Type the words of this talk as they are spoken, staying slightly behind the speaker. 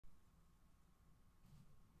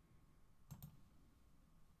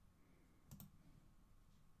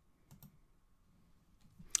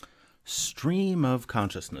Stream of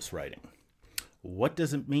consciousness writing. What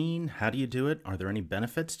does it mean? How do you do it? Are there any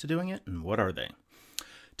benefits to doing it? And what are they?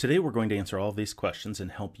 Today we're going to answer all of these questions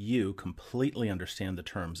and help you completely understand the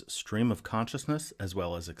terms stream of consciousness as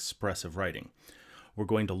well as expressive writing. We're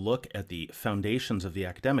going to look at the foundations of the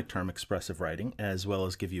academic term expressive writing, as well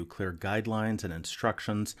as give you clear guidelines and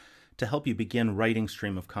instructions to help you begin writing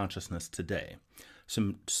stream of consciousness today.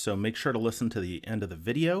 So make sure to listen to the end of the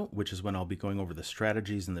video, which is when I'll be going over the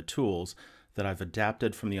strategies and the tools that I've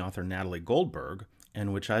adapted from the author Natalie Goldberg,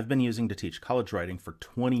 and which I've been using to teach college writing for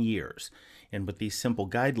 20 years. And with these simple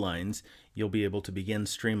guidelines, you'll be able to begin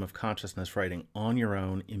stream of consciousness writing on your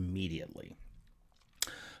own immediately.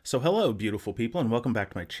 So hello, beautiful people, and welcome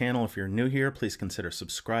back to my channel. If you're new here, please consider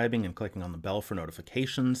subscribing and clicking on the bell for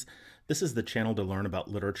notifications. This is the channel to learn about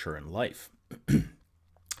literature and life.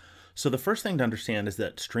 So the first thing to understand is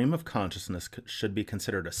that stream of consciousness should be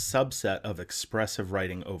considered a subset of expressive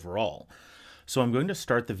writing overall. So I'm going to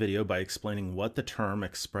start the video by explaining what the term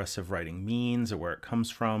expressive writing means or where it comes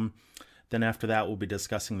from. Then after that, we'll be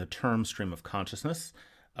discussing the term stream of consciousness,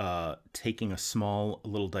 taking a small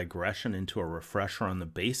little digression into a refresher on the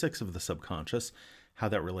basics of the subconscious, how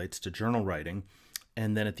that relates to journal writing.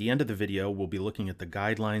 And then at the end of the video, we'll be looking at the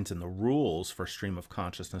guidelines and the rules for stream of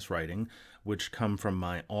consciousness writing, which come from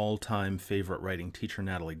my all-time favorite writing teacher,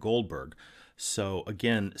 Natalie Goldberg. So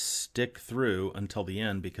again, stick through until the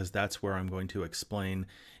end, because that's where I'm going to explain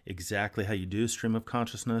exactly how you do stream of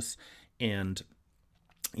consciousness. And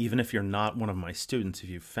even if you're not one of my students, if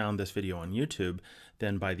you found this video on YouTube,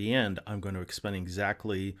 then by the end, I'm going to explain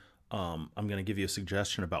exactly, I'm going to give you a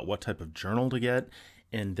suggestion about what type of journal to get,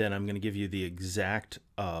 and then I'm going to give you the exact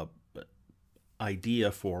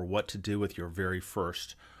idea for what to do with your very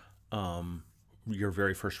first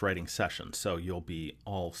writing session. So you'll be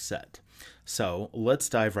all set. So let's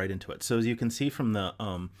dive right into it. So as you can see from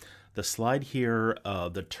the slide here,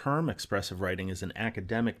 the term expressive writing is an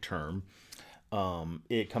academic term.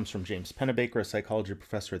 It comes from James Pennebaker, a psychology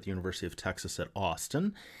professor at the University of Texas at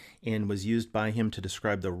Austin, and was used by him to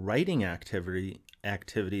describe the writing activity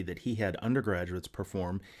that he had undergraduates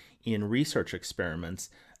perform in research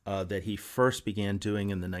experiments that he first began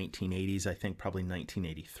doing in the 1980s. I think probably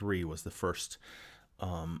 1983 was the first,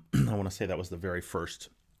 I want to say that was the very first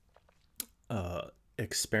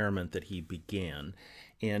experiment that he began.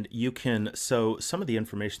 And you can, so some of the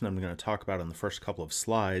information that I'm going to talk about in the first couple of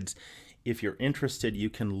slides, if you're interested,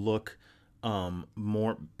 you can look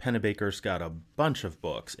more. Pennebaker's got a bunch of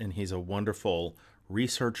books, and he's a wonderful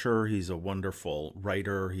researcher, he's a wonderful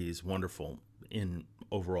writer, he's wonderful in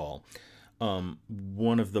overall.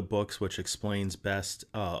 One of the books which explains best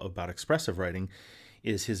about expressive writing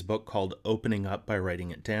is his book called Opening Up by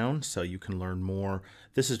Writing It Down, so you can learn more.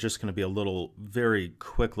 This is just going to be a little, very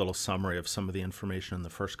quick little summary of some of the information in the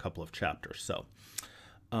first couple of chapters. So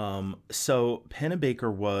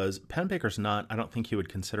Pennebaker's not, I don't think he would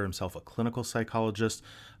consider himself a clinical psychologist.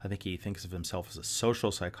 I think he thinks of himself as a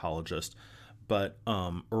social psychologist. But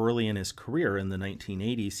early in his career in the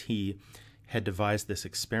 1980s, he had devised this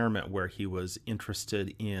experiment where he was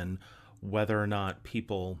interested in whether or not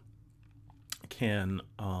people can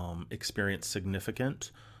experience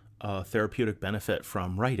significant therapeutic benefit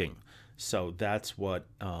from writing. So that's what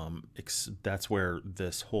that's where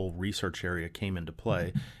this whole research area came into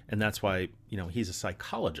play, and that's why, you know, he's a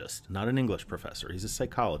psychologist, not an English professor. He's a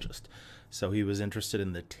psychologist, so he was interested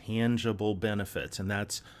in the tangible benefits, and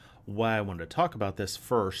that's why I wanted to talk about this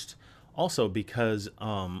first. Also, because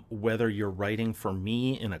whether you're writing for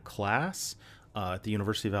me in a class at the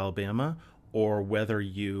University of Alabama, or whether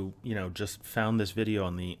you just found this video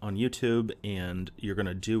on YouTube and you're going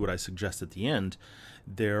to do what I suggest at the end,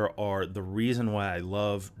 the reason why I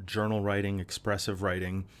love journal writing, expressive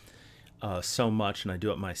writing so much, and I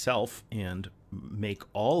do it myself and make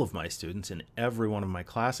all of my students in every one of my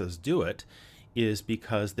classes do it, is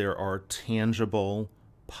because there are tangible,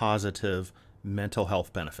 positive mental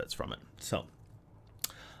health benefits from it. So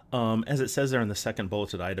as it says there in the second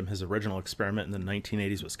bulleted item, his original experiment in the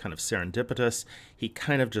 1980s was kind of serendipitous. He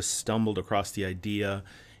kind of just stumbled across the idea,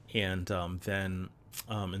 and then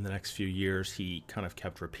in the next few years, he kind of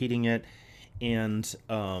kept repeating it. And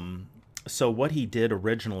so what he did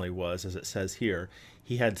originally was, as it says here,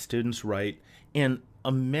 he had students write, and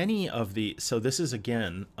many of the, so this is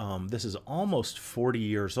again, this is almost 40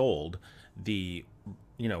 years old, the,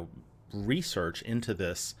 research into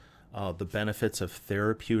this, the benefits of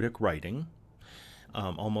therapeutic writing,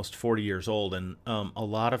 almost 40 years old. And a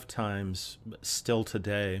lot of times still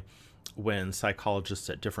today, when psychologists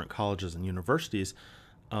at different colleges and universities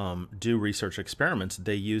do research experiments,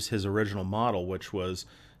 they use his original model, which was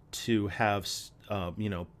to have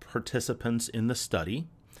participants in the study.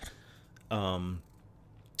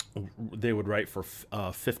 They would write for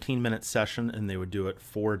a 15-minute session, and they would do it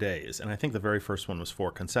 4 days. And I think the very first one was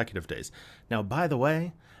 4 consecutive days. Now, by the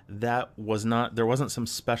way, there wasn't some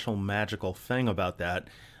special magical thing about that.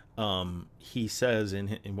 He says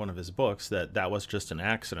in one of his books that was just an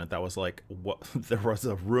accident. That was like there was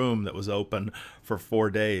a room that was open for 4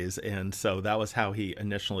 days, and so that was how he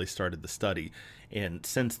initially started the study. And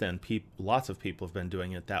since then, lots of people have been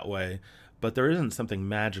doing it that way. But there isn't something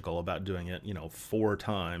magical about doing it, 4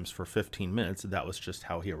 times for 15 minutes. That was just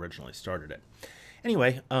how he originally started it.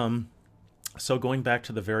 Anyway, so going back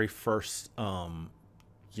to the very first,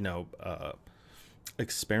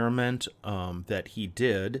 experiment that he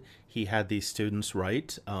did, he had these students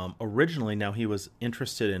write. Originally, now he was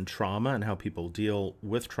interested in trauma and how people deal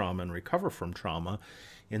with trauma and recover from trauma.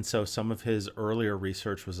 And so some of his earlier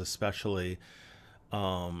research was especially...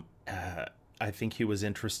 I think he was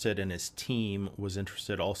interested, and his team was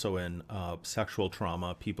interested also in sexual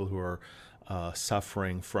trauma, people who are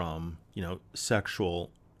suffering from,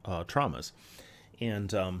 sexual traumas.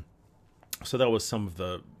 And so that was some of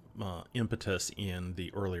the impetus in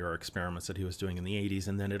the earlier experiments that he was doing in the 80s.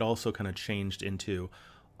 And then it also kind of changed into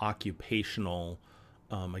occupational,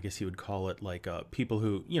 I guess you would call it, like people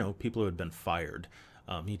who had been fired.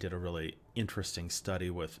 He did a really interesting study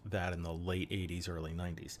with that in the late 80s, early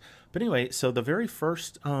 90s. But anyway, so the very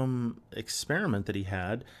first experiment that he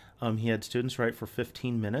had students write for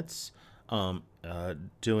 15 minutes,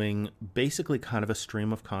 doing basically kind of a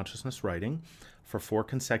stream of consciousness writing for 4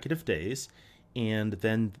 consecutive days. And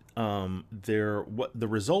then what the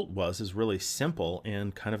result was is really simple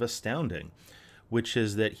and kind of astounding, which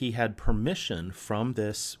is that he had permission from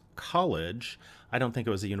this college. I don't think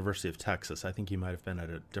it was the University of Texas. I think he might have been at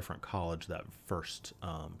a different college that first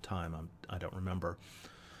time. I don't remember.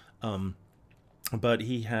 But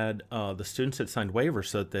he had the students had signed waivers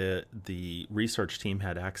so that the research team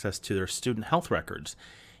had access to their student health records.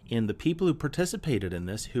 And the people who participated in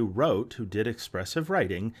this, who did expressive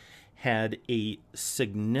writing, had a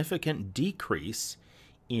significant decrease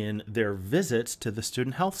in their visits to the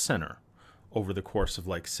student health center over the course of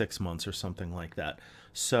like 6 months or something like that.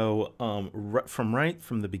 So right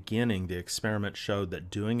from the beginning, the experiment showed that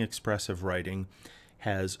doing expressive writing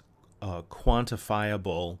has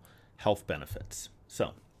quantifiable health benefits.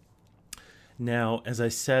 So now, as I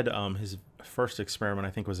said, his first experiment, I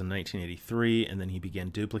think, was in 1983, and then he began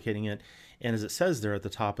duplicating it. And as it says there at the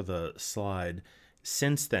top of the slide,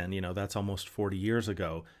 since then, that's almost 40 years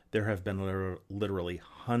ago, there have been literally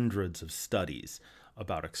hundreds of studies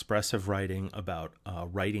about expressive writing, about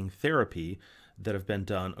writing therapy that have been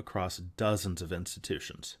done across dozens of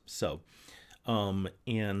institutions. So,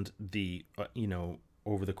 and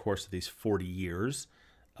over the course of these 40 years,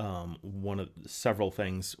 one of several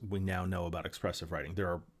things we now know about expressive writing. There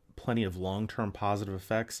are plenty of long-term positive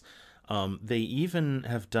effects. They even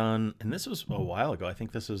have done, and this was a while ago, I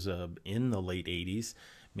think this was in the late 80s,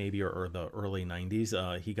 maybe, or the early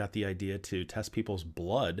 90s, he got the idea to test people's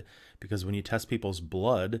blood, because when you test people's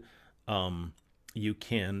blood, you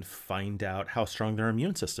can find out how strong their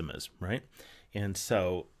immune system is, right? And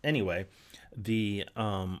so, anyway, the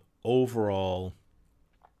overall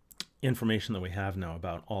information that we have now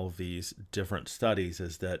about all of these different studies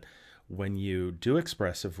is that when you do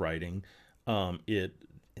expressive writing,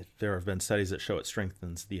 there have been studies that show it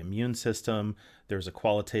strengthens the immune system. There's a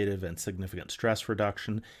qualitative and significant stress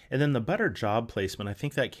reduction. And then the better job placement, I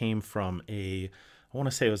think that came from I want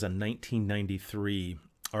to say it was a 1993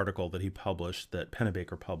 article that he published, that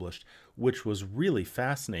Pennebaker published, which was really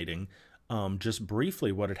fascinating. Just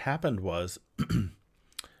briefly, what had happened was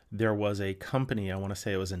there was a company, I want to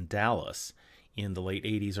say it was in Dallas in the late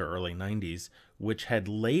 80s or early 90s, which had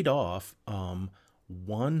laid off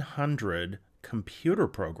 100 computer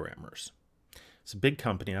programmers. It's a big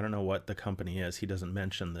company. I don't know what the company is. He doesn't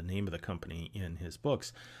mention the name of the company in his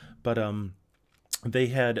books, but they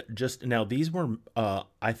had just, now these were,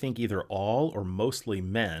 I think, either all or mostly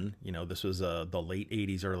men. This was the late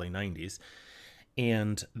 80s, early 90s.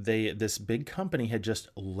 And this big company had just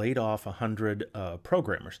laid off 100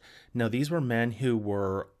 programmers. Now, these were men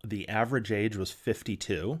who the average age was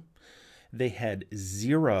 52. They had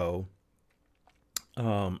zero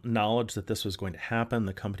knowledge that this was going to happen.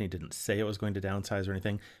 The company didn't say it was going to downsize or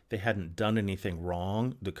anything. They hadn't done anything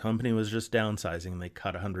wrong. The company was just downsizing, and they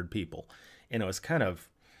cut 100 people. And it was kind of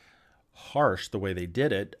harsh the way they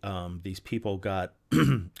did it. These people got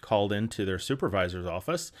called into their supervisor's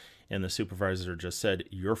office, and the supervisor just said,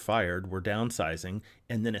 "You're fired, we're downsizing."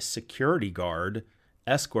 And then a security guard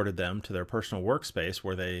escorted them to their personal workspace,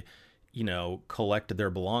 where they collected their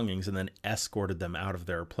belongings and then escorted them out of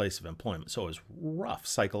their place of employment. So it was rough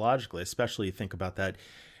psychologically, especially you think about that.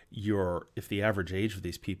 If the average age of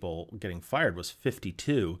these people getting fired was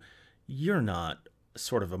 52, you're not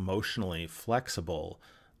sort of emotionally flexible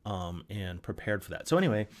and prepared for that. So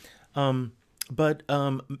anyway, but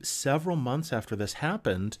several months after this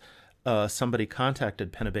happened, somebody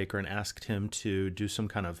contacted Pennebaker and asked him to do some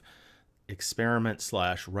kind of experiment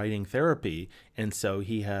 / writing therapy. And so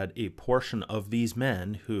he had a portion of these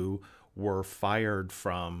men who were fired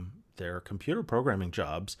from their computer programming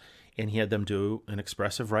jobs, and he had them do an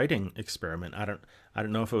expressive writing experiment. I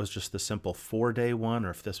don't know if it was just the simple 4-day one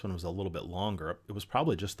or if this one was a little bit longer. It was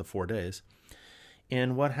probably just the 4 days.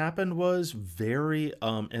 And what happened was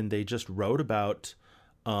and they just wrote about,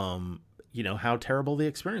 how terrible the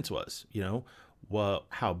experience was,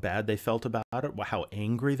 how bad they felt about it, how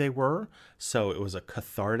angry they were. So it was a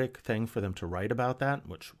cathartic thing for them to write about that,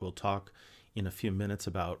 which we'll talk in a few minutes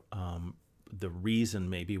about the reason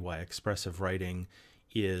maybe why expressive writing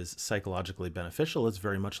is psychologically beneficial. It's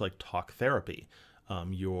very much like talk therapy.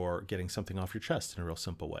 You're getting something off your chest in a real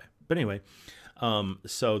simple way. But anyway,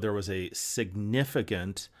 so there was a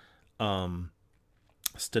significant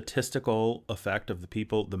statistical effect of the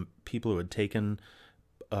people who had taken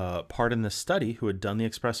part in this study, who had done the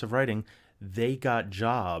expressive writing. They got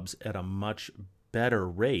jobs at a much better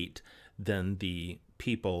rate than the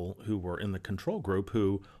people who were in the control group,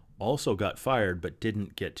 who also got fired but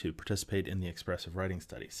didn't get to participate in the expressive writing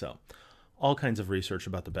study. So all kinds of research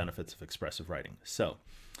about the benefits of expressive writing. So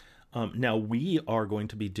now we are going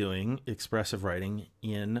to be doing expressive writing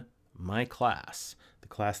in my class, the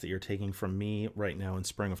class that you're taking from me right now in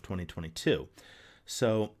spring of 2022.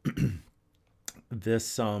 So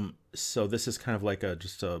this is kind of like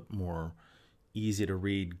just a more easy to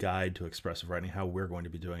read guide to expressive writing, how we're going to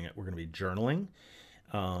be doing it. We're going to be journaling.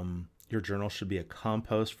 Your journal should be a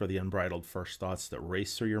compost for the unbridled first thoughts that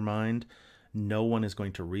race through your mind. No one is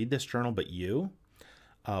going to read this journal but you.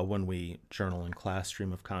 When we journal in class,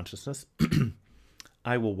 stream of consciousness,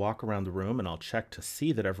 I will walk around the room and I'll check to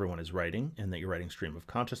see that everyone is writing and that you're writing stream of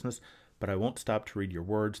consciousness, but I won't stop to read your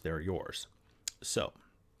words. They're yours. So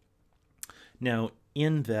now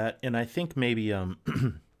in that, and I think maybe in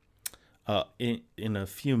a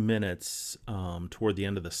few minutes toward the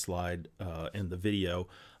end of the slide in the video,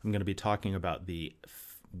 I'm going to be talking about the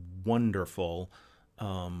wonderful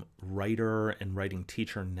writer and writing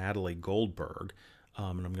teacher Natalie Goldberg,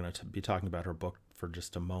 and I'm going to be talking about her book for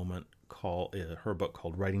just a moment, her book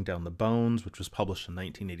called Writing Down the Bones, which was published in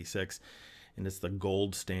 1986, and it's the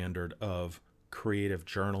gold standard of creative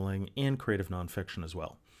journaling and creative nonfiction as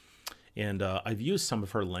well. And I've used some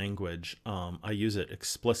of her language. I use it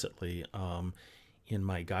explicitly in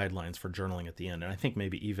my guidelines for journaling at the end. And I think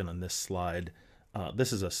maybe even on this slide,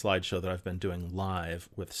 this is a slideshow that I've been doing live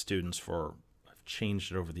with students I've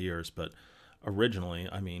changed it over the years, but originally,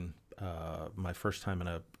 my first time in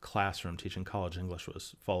a classroom teaching college English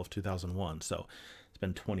was fall of 2001. So it's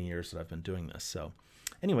been 20 years that I've been doing this. So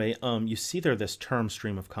anyway, you see there this term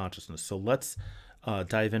stream of consciousness. So let's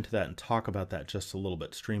dive into that and talk about that just a little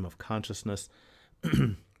bit. Stream of consciousness.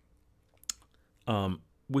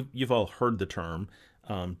 You've all heard the term.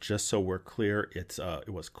 Just so we're clear, it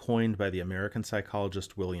was coined by the American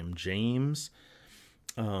psychologist William James.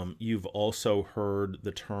 You've also heard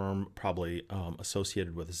the term probably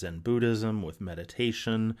associated with Zen Buddhism, with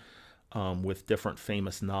meditation, with different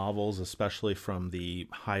famous novels, especially from the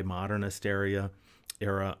high modernist era.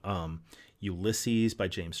 Ulysses by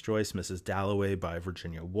James Joyce, Mrs. Dalloway by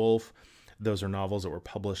Virginia Woolf. Those are novels that were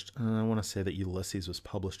published. I want to say that Ulysses was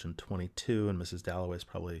published in 22 and Mrs. Dalloway is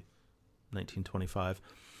probably 1925.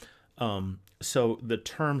 So the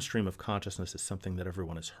term stream of consciousness is something that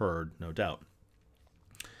everyone has heard, no doubt.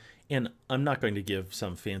 And I'm not going to give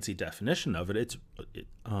some fancy definition of it.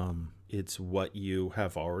 It's what you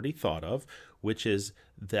have already thought of, which is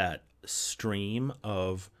that stream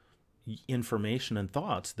of information and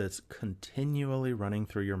thoughts that's continually running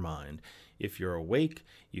through your mind. If you're awake,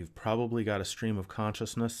 you've probably got a stream of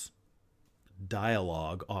consciousness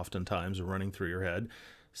dialogue oftentimes running through your head.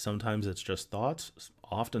 Sometimes it's just thoughts.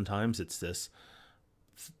 Oftentimes it's this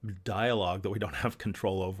dialogue that we don't have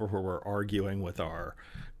control over, where we're arguing with our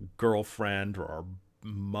girlfriend or our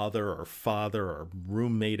mother or father or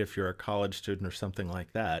roommate if you're a college student or something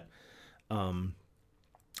like that.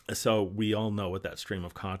 So we all know what that stream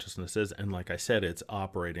of consciousness is. And like I said, it's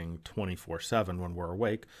operating 24/7 when we're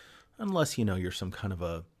awake, unless, you're some kind of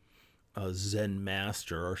a Zen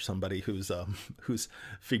master or somebody who's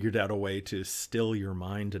figured out a way to still your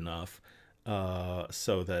mind enough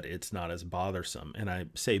so that it's not as bothersome. And I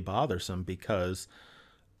say bothersome because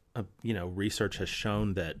research has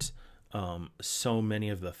shown that so many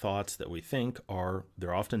of the thoughts that we think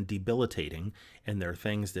they're often debilitating, and they're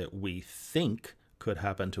things that we think could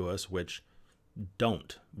happen to us, which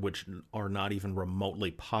are not even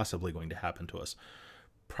remotely possibly going to happen to us.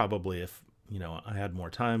 Probably if, I had more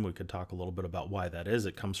time, we could talk a little bit about why that is.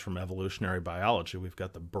 It comes from evolutionary biology. We've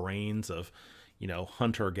got the brains of,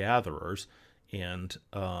 hunter-gatherers, and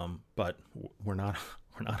but we're not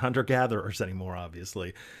hunter-gatherers anymore,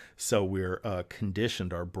 obviously. So we're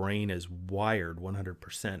conditioned. Our brain is wired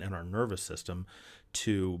 100% in our nervous system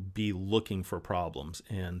to be looking for problems.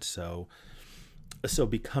 And so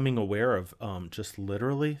becoming aware of, just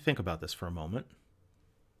literally think about this for a moment.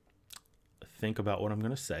 Think about what I'm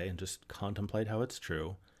going to say and just contemplate how it's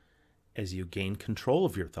true. As you gain control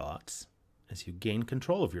of your thoughts,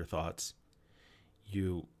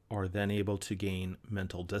 you are then able to gain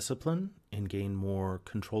mental discipline and gain more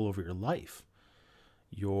control over your life.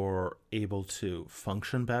 You're able to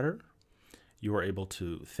function better. You are able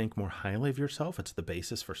to think more highly of yourself. It's the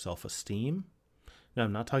basis for self-esteem. Now,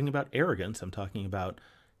 I'm not talking about arrogance. I'm talking about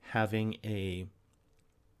having an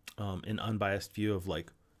unbiased view of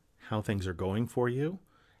like how things are going for you,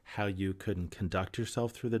 how you can conduct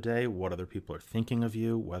yourself through the day, what other people are thinking of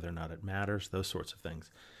you, whether or not it matters, those sorts of things.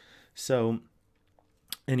 So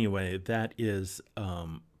anyway, that is,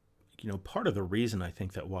 part of the reason I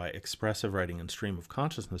think that why expressive writing and stream of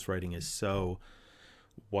consciousness writing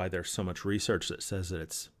why there's so much research that says that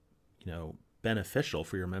it's, beneficial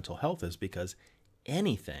for your mental health, is because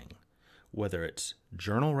anything, whether it's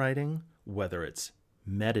journal writing, whether it's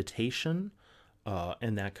meditation,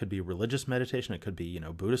 and that could be religious meditation, it could be,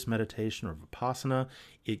 Buddhist meditation or Vipassana,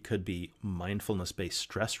 it could be mindfulness-based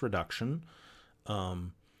stress reduction,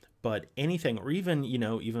 but anything, or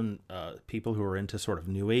even, people who are into sort of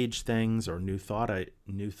new age things or new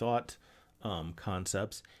thought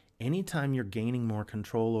concepts, anytime you're gaining more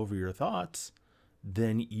control over your thoughts,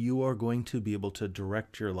 then you are going to be able to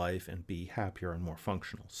direct your life and be happier and more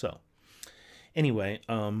functional. So anyway,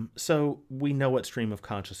 so we know what stream of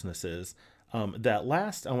consciousness is. I want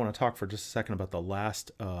to talk for just a second about the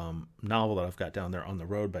last novel that I've got down there, On the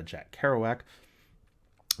Road by Jack Kerouac,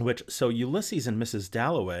 so Ulysses and Mrs.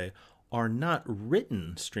 Dalloway are not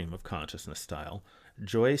written stream of consciousness style.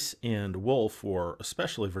 Joyce and Woolf, or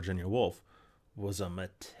especially Virginia Woolf, was a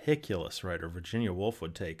meticulous writer. Virginia Woolf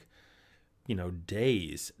would take,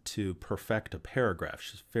 days to perfect a paragraph.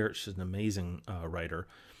 She's an amazing writer.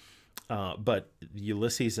 But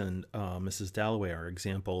Ulysses and Mrs. Dalloway are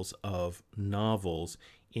examples of novels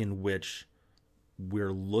in which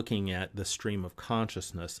we're looking at the stream of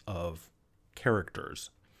consciousness of characters.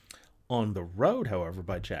 On the Road, however,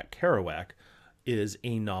 by Jack Kerouac, is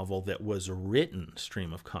a novel that was written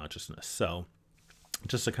stream of consciousness. So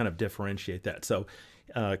just to kind of differentiate that. So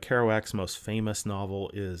Kerouac's most famous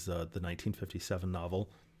novel is the 1957 novel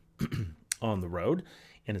On the Road.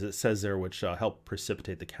 And as it says there, which helped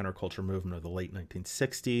precipitate the counterculture movement of the late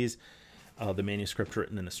 1960s. The manuscript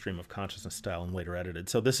written in a stream of consciousness style and later edited.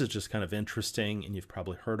 So this is just kind of interesting, and you've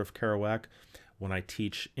probably heard of Kerouac. When I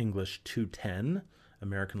teach English 210,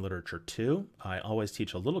 American Literature 2, I always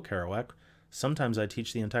teach a little Kerouac. Sometimes I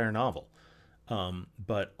teach the entire novel.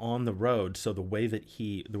 But On the Road, so the way that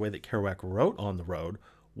Kerouac wrote On the Road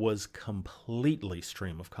was completely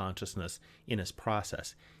stream of consciousness in his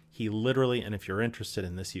process. He literally, and if you're interested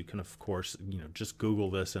in this, you can, of course, just Google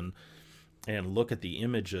this and look at the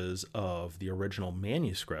images of the original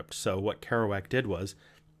manuscript. So what Kerouac did was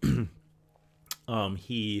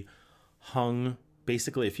he hung,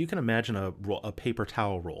 basically, if you can imagine a paper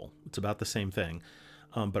towel roll, it's about the same thing,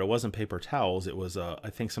 but it wasn't paper towels. It was, I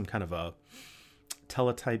think, some kind of a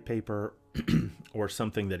teletype paper or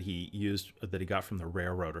something that he got from the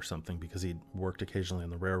railroad or something, because he worked occasionally on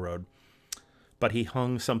the railroad. But he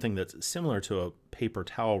hung something that's similar to a paper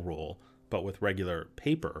towel roll, but with regular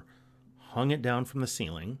paper, hung it down from the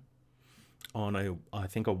ceiling on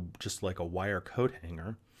just like a wire coat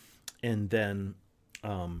hanger, and then,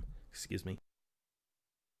 and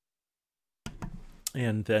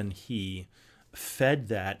then he fed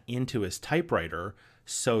that into his typewriter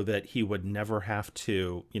so that he would never have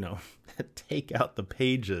to, take out the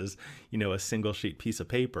pages, a single sheet piece of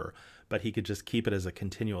paper, but he could just keep it as a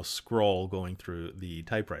continual scroll going through the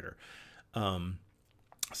typewriter.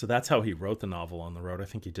 So that's how he wrote the novel On the Road. I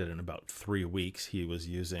think he did it in about 3 weeks. He was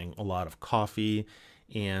using a lot of coffee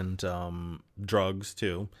and drugs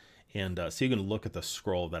too. And so you can look at the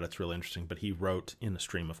scroll of that. It's really interesting. But he wrote in a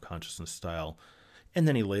stream of consciousness style. And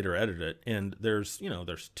then he later edited it. And there's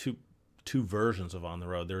two versions of On the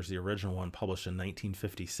Road. There's the original one published in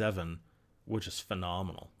 1957, which is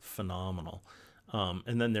phenomenal.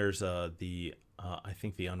 And then there's I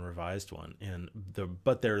think the unrevised one,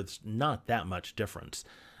 but there's not that much difference.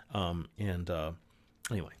 And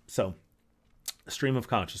Anyway, so stream of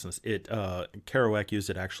consciousness. Kerouac used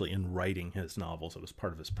it actually in writing his novels. It was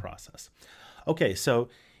part of his process. Okay, so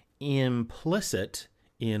implicit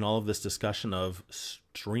in all of this discussion of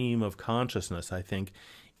stream of consciousness, I think,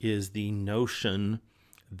 is the notion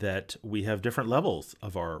that we have different levels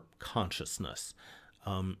of our consciousness.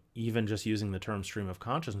 Even just using the term stream of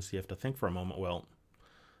consciousness, you have to think for a moment, well,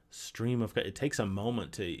 it takes a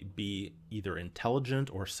moment to be either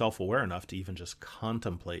intelligent or self-aware enough to even just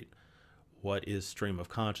contemplate what is stream of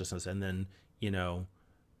consciousness, and then,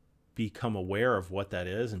 become aware of what that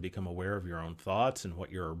is and become aware of your own thoughts and what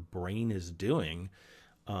your brain is doing.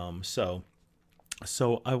 So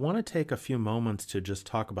I want to take a few moments to just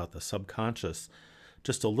talk about the subconscious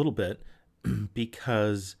just a little bit,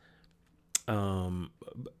 because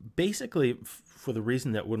basically for the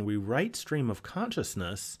reason that when we write stream of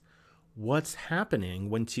consciousness, what's happening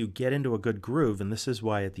once you get into a good groove, and this is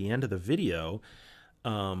why at the end of the video,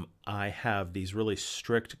 I have these really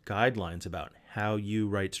strict guidelines about how you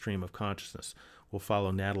write stream of consciousness. We'll follow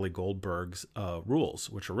Natalie Goldberg's rules,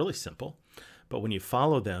 which are really simple. But when you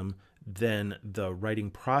follow them, then the writing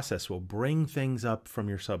process will bring things up from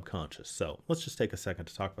your subconscious. So let's just take a second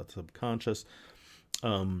to talk about the subconscious.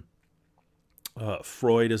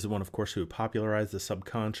 Freud is the one, of course, who popularized the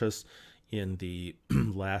subconscious in the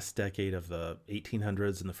last decade of the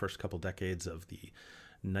 1800s and the first couple decades of the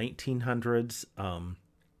 1900s.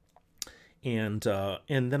 And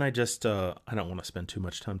then I don't want to spend too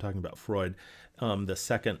much time talking about Freud. The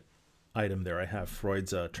second item there, I have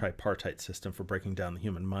Freud's tripartite system for breaking down the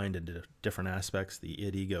human mind into different aspects, the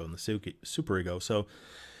id, ego, and the superego. So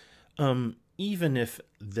even if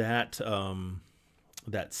that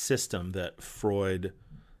system that Freud,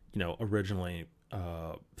 originally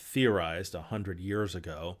theorized 100 years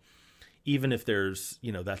ago, even if there's,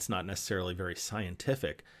 that's not necessarily very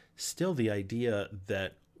scientific, still the idea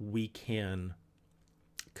that we can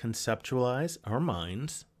conceptualize our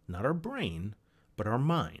minds, not our brain, but our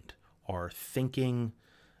mind, our thinking,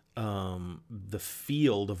 the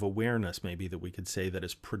field of awareness, maybe, that we could say, that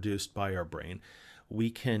is produced by our brain. We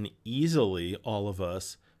can easily, all of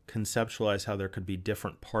us, conceptualize how there could be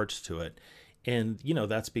different parts to it. And,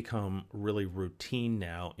 that's become really routine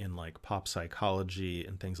now in like pop psychology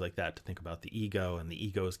and things like that, to think about the ego, and the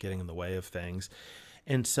ego is getting in the way of things.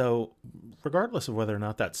 And so regardless of whether or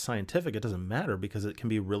not that's scientific, it doesn't matter, because it can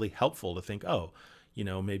be really helpful to think, oh,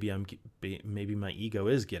 maybe my ego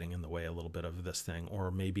is getting in the way a little bit of this thing, or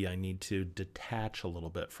maybe I need to detach a little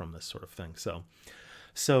bit from this sort of thing. So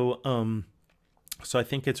I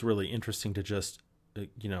think it's really interesting to just,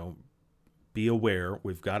 be aware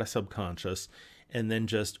we've got a subconscious, and then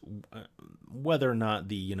just whether or not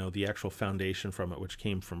the actual foundation from it, which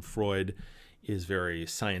came from Freud, is very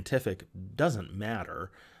scientific, doesn't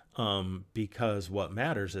matter, because what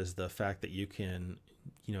matters is the fact that you can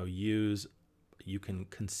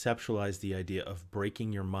conceptualize the idea of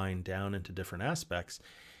breaking your mind down into different aspects.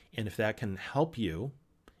 And if that can help you,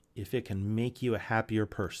 if it can make you a happier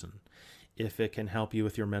person, if it can help you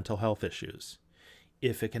with your mental health issues,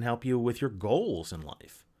 if it can help you with your goals in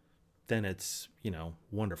life, then it's,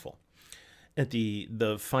 wonderful. At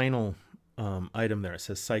the final item there, it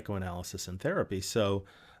says psychoanalysis and therapy. So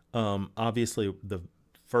obviously the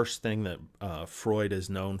first thing that Freud is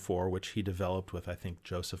known for, which he developed with, I think,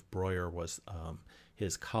 Joseph Breuer was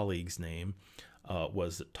his colleague's name,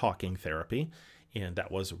 was talking therapy. And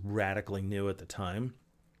that was radically new at the time.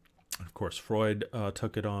 Of course, Freud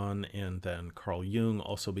took it on, and then Carl Jung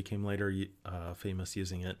also became later famous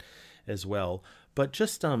using it as well. But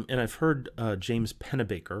just, and I've heard James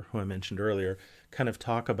Pennebaker, who I mentioned earlier, kind of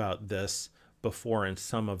talk about this before in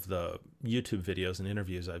some of the YouTube videos and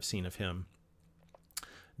interviews I've seen of him,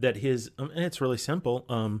 that and it's really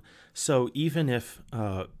simple. So even if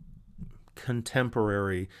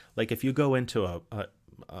contemporary, like if you go into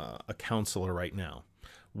a counselor right now,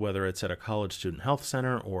 whether it's at a college student health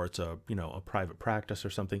center or it's a private practice or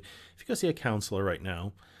something, if you go see a counselor right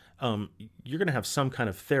now, you're going to have some kind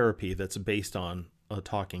of therapy that's based on a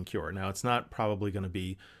talking cure. Now, it's not probably going to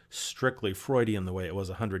be strictly Freudian the way it was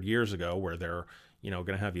 100 years ago, where they're going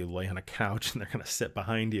to have you lay on a couch and they're going to sit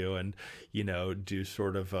behind you and do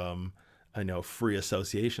sort of free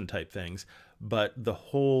association type things. But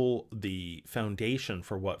the foundation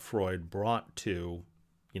for what Freud brought to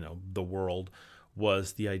the world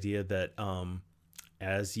was the idea that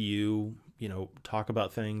as you talk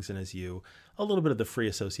about things, and a little bit of the free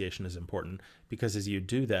association is important, because as you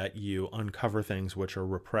do that, you uncover things which are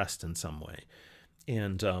repressed in some way.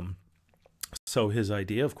 And So his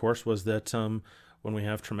idea, of course, was that when we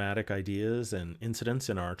have traumatic ideas and incidents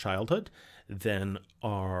in our childhood, then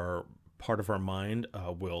our part of our mind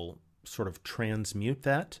will sort of transmute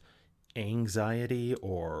that anxiety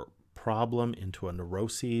or problem into a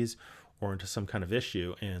neuroses or into some kind of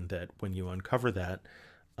issue, and that when you uncover that,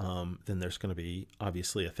 then there's going to be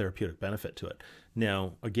obviously a therapeutic benefit to it.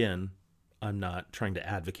 Now, again, I'm not trying to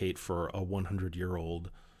advocate for a 100-year-old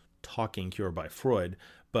talking cure by Freud,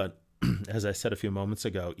 but as I said a few moments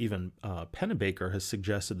ago, even Pennebaker has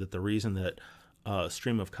suggested that the reason that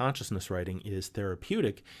stream of consciousness writing is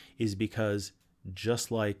therapeutic is because just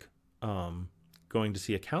like going to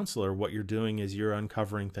see a counselor, what you're doing is you're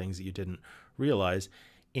uncovering things that you didn't realize.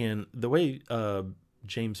 And the way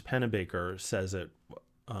James Pennebaker says it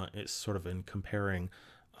is sort of in comparing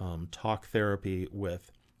talk therapy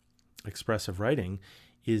with expressive writing,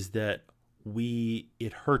 is that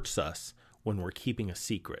it hurts us when we're keeping a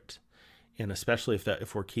secret. And especially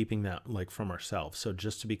if we're keeping that like from ourselves. So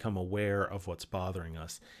just to become aware of what's bothering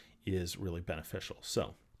us is really beneficial.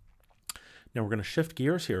 So now we're going to shift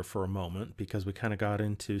gears here for a moment because we kind of got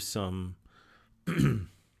into some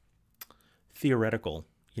theoretical,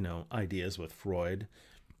 ideas with Freud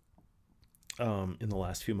in the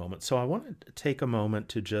last few moments. So I want to take a moment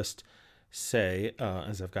to just say,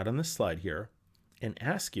 as I've got on this slide here, and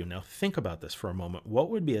ask you, now think about this for a moment,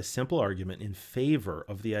 what would be a simple argument in favor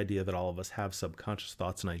of the idea that all of us have subconscious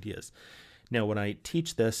thoughts and ideas? Now, when I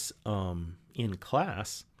teach this in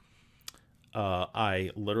class,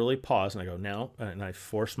 I literally pause and I go, now, and I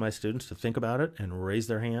force my students to think about it and raise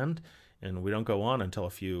their hand, and we don't go on until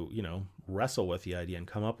a few, wrestle with the idea and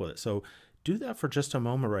come up with it. So do that for just a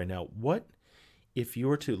moment right now. What if you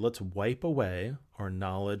were to, let's wipe away our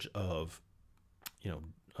knowledge of,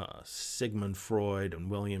 Sigmund Freud and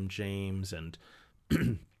William James and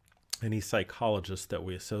any psychologists that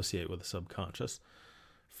we associate with the subconscious.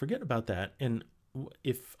 Forget about that. And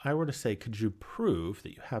if I were to say, could you prove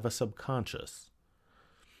that you have a subconscious,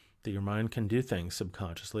 that your mind can do things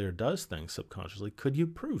subconsciously or does things subconsciously, could you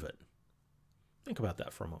prove it? Think about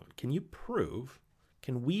that for a moment. Can we prove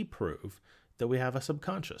that we have a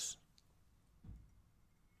subconscious?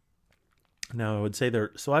 Now, I would say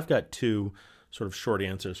so I've got two sort of short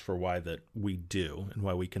answers for why that we do and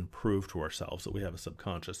why we can prove to ourselves that we have a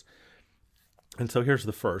subconscious. And so here's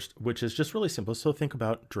the first, which is just really simple. So think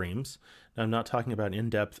about dreams. Now, I'm not talking about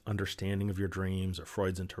in-depth understanding of your dreams or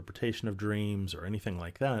Freud's interpretation of dreams or anything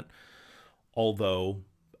like that, although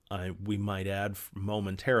we might add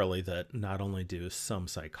momentarily that not only do some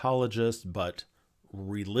psychologists, but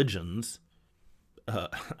religions,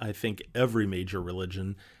 I think every major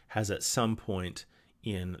religion has at some point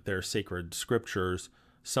in their sacred scriptures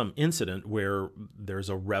some incident where there's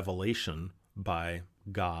a revelation by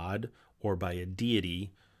God or by a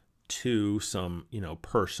deity to some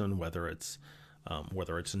person, whether it's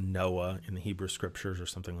Noah in the Hebrew scriptures or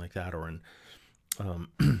something like that, or in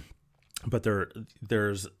but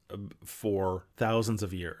there's for thousands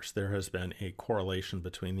of years there has been a correlation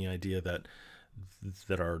between the idea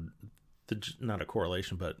not a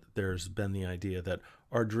correlation, but there's been the idea that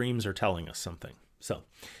our dreams are telling us something. So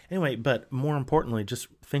anyway, but more importantly, just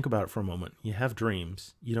think about it for a moment. You have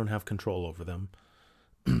dreams. You don't have control over them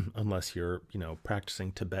unless you're,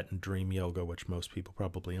 practicing Tibetan dream yoga, which most people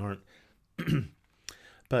probably aren't.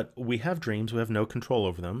 But we have dreams. We have no control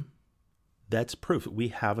over them. That's proof we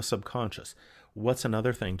have a subconscious. What's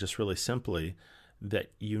another thing, just really simply,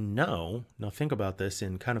 that now think about this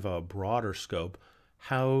in kind of a broader scope.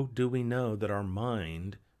 How do we know that our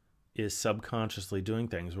mind is subconsciously doing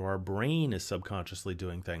things, or our brain is subconsciously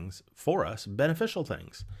doing things for us, beneficial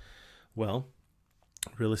things? Well,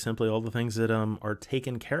 really simply, all the things that are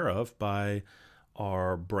taken care of by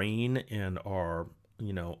our brain and our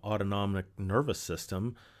autonomic nervous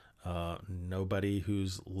system. Nobody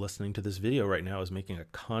who's listening to this video right now is making a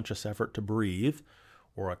conscious effort to breathe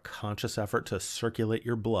or a conscious effort to circulate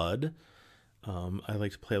your blood. I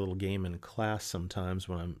like to play a little game in class sometimes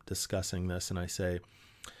when I'm discussing this, and I say,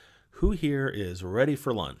 who here is ready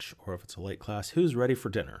for lunch? Or if it's a late class, who's ready for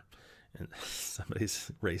dinner? And somebody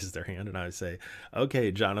raises their hand, and I say,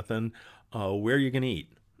 okay, Jonathan, where are you going to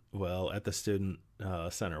eat? Well, at the student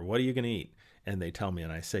center. What are you going to eat? And they tell me,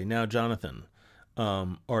 and I say, now, Jonathan,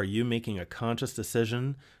 are you making a conscious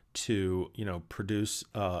decision to, produce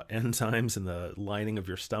enzymes in the lining of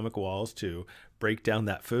your stomach walls to break down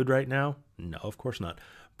that food right now? No, of course not.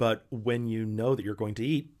 But when you know that you're going to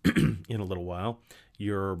eat in a little while,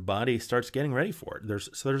 your body starts getting ready for it.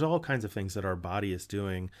 There's all kinds of things that our body is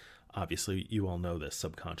doing. Obviously, you all know this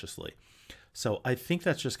subconsciously. So I think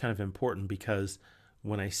that's just kind of important, because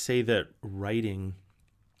when I say that writing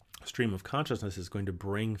stream of consciousness is going to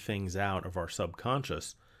bring things out of our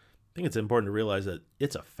subconscious, I think it's important to realize that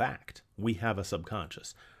it's a fact. We have a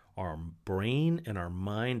subconscious. Our brain and our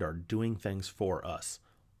mind are doing things for us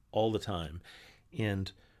all the time.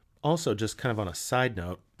 And also, just kind of on a side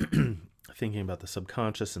note, thinking about the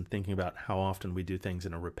subconscious and thinking about how often we do things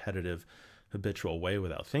in a repetitive, habitual way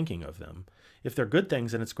without thinking of them. If they're good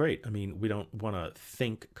things, then it's great. I mean, we don't want to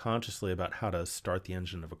think consciously about how to start the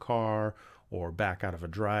engine of a car or back out of a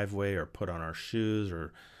driveway or put on our shoes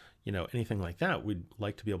or, anything like that. We'd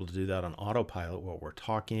like to be able to do that on autopilot while we're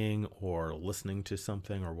talking or listening to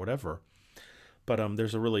something or whatever. But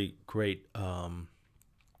there's a really great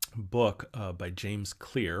book by James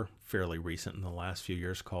Clear, fairly recent in the last few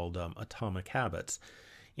years, called Atomic Habits.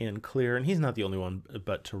 And Clear, and he's not the only one,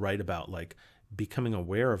 but to write about like becoming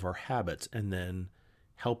aware of our habits and then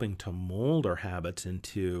helping to mold our habits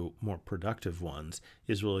into more productive ones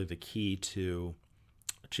is really the key to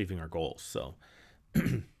achieving our goals. So,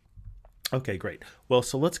 okay, great. Well,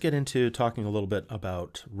 so let's get into talking a little bit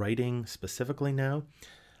about writing specifically now.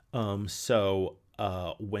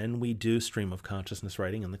 When we do stream of consciousness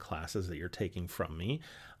writing in the classes that you're taking from me,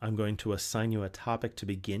 I'm going to assign you a topic to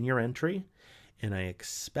begin your entry. And I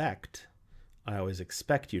always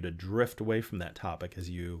expect you to drift away from that topic as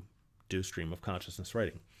you do stream of consciousness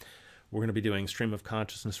writing. We're going to be doing stream of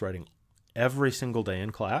consciousness writing every single day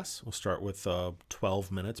in class. We'll start with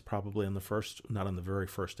 12 minutes, probably on the first, not on the very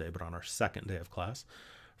first day, but on our second day of class.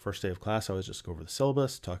 First day of class, I always just go over the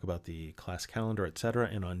syllabus, talk about the class calendar, etc.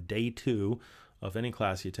 And on day 2 of any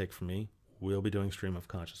class you take from me, we'll be doing stream of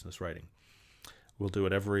consciousness writing. We'll do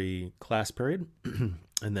it every class period.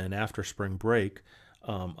 And then after spring break,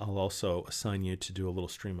 I'll also assign you to do a little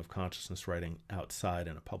stream of consciousness writing outside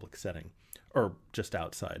in a public setting, or just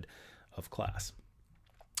outside of class.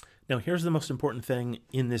 Now, here's the most important thing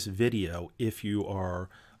in this video if you are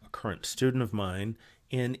a current student of mine,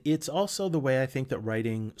 and it's also the way I think that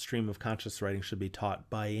writing, stream of consciousness writing, should be taught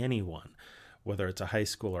by anyone, whether it's a high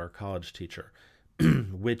school or a college teacher,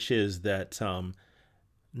 which is that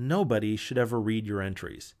nobody should ever read your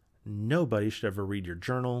entries. Nobody should ever read your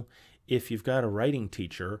journal. If you've got a writing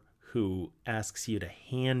teacher who asks you to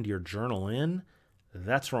hand your journal in,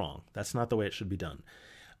 that's wrong. That's not the way it should be done.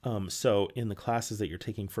 So in the classes that you're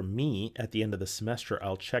taking from me, at the end of the semester,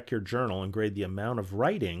 I'll check your journal and grade the amount of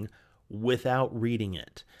writing without reading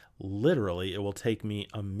it. Literally, it will take me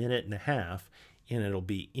a minute and a half, and it'll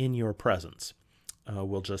be in your presence.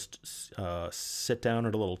 We'll just sit down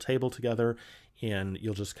at a little table together, and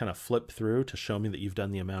you'll just kind of flip through to show me that you've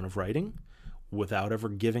done the amount of writing without ever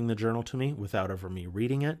giving the journal to me, without ever me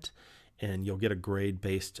reading it, and you'll get a grade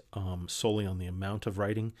based solely on the amount of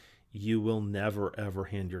writing. You will never, ever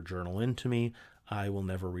hand your journal in to me. I will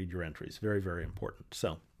never read your entries. Very, very important.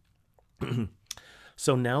 So,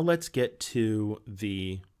 so now let's get to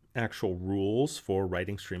the actual rules for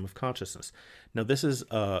writing stream of consciousness. Now,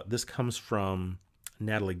 this comes from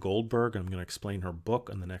Natalie Goldberg. I'm going to explain her book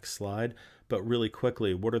on the next slide. But really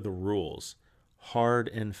quickly, what are the rules? Hard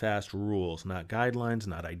and fast rules, not guidelines,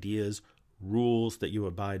 not ideas, rules that you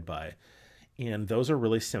abide by. And those are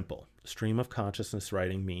really simple. Stream of consciousness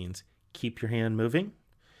writing means keep your hand moving.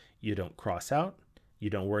 You don't cross out. You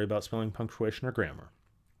don't worry about spelling, punctuation, or grammar.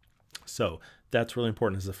 So that's really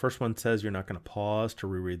important. As the first one says, you're not going to pause to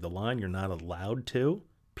reread the line. You're not allowed to,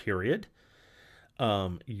 period.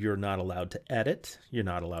 You're not allowed to edit. You're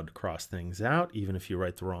not allowed to cross things out. Even if you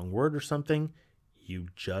write the wrong word or something, you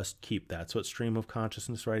just keep. That's what stream of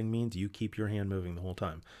consciousness writing means. You keep your hand moving the whole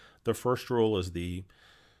time. The first rule is the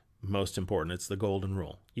most important. It's the golden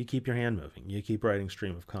rule. You keep your hand moving. You keep writing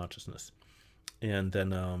stream of consciousness. And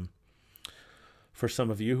then for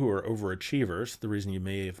some of you who are overachievers, the reason you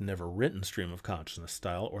may have never written stream of consciousness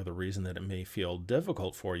style, or the reason that it may feel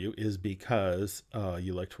difficult for you, is because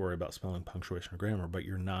you like to worry about spelling, punctuation, or grammar, but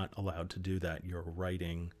you're not allowed to do that. You're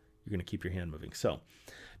writing. You're going to keep your hand moving. So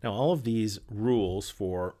now all of these rules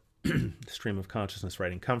for stream of consciousness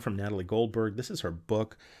writing come from Natalie Goldberg. This is her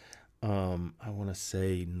book. I want to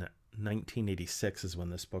say 1986 is when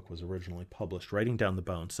this book was originally published, Writing Down the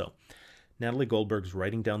Bones. So Natalie Goldberg's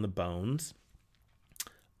Writing Down the Bones.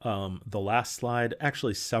 The last slide,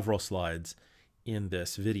 actually several slides in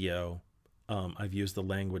this video, I've used the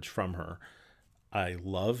language from her. I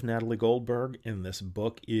love Natalie Goldberg, and this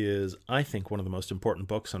book is, I think, one of the most important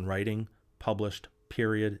books on writing published,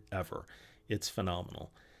 period, ever. It's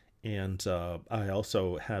phenomenal. And I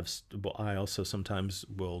also sometimes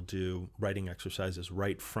will do writing exercises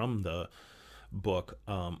right from the book.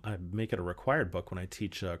 I make it a required book when I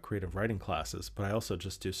teach creative writing classes, but I also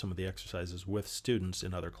just do some of the exercises with students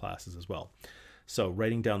in other classes as well. So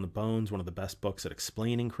Writing Down the Bones, one of the best books at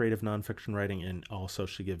explaining creative nonfiction writing, and also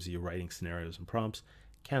she gives you writing scenarios and prompts.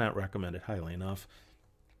 Cannot recommend it highly enough.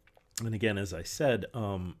 And again, as I said,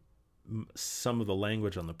 some of the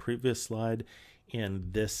language on the previous slide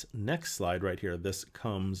and this next slide right here, this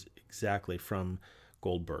comes exactly from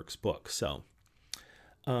Goldberg's book. So,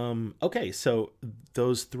 okay, so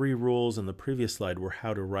those 3 rules in the previous slide were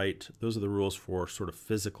how to write. Those are the rules for sort of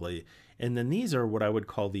physically. And then these are what I would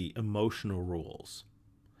call the emotional rules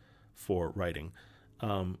for writing,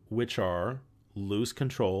 which are lose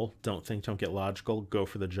control, don't think, don't get logical, go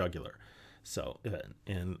for the jugular. So,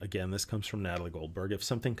 and again, this comes from Natalie Goldberg. If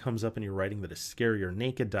something comes up in your writing that is scary or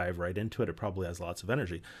naked, dive right into it. It probably has lots of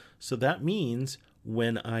energy. So that means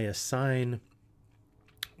when I assign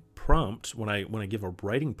prompt, when I give a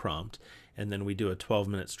writing prompt, and then we do a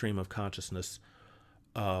 12-minute stream of consciousness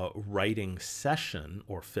writing session,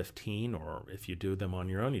 or 15, or if you do them on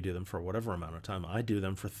your own, you do them for whatever amount of time. I do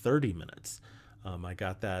them for 30 minutes. I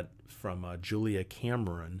got that from Julia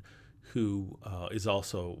Cameron, who is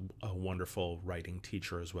also a wonderful writing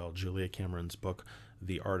teacher as well. Julia Cameron's book,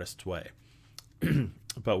 The Artist's Way.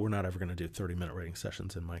 But we're not ever going to do 30-minute writing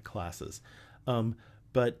sessions in my classes.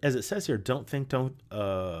 But as it says here, don't think, don't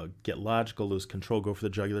get logical, lose control, go for the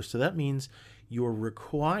jugular. So that means you're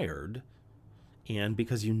required, and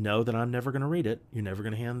because you know that I'm never going to read it, you're never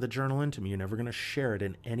going to hand the journal in to me, you're never going to share it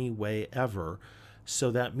in any way ever.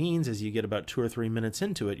 So that means as you get about 2 or 3 minutes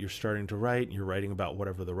into it, you're starting to write. You're writing about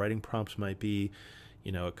whatever the writing prompts might be.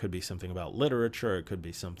 You know, it could be something about literature. It could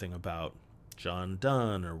be something about John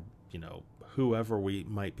Donne, or, you know, whoever we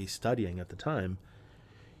might be studying at the time.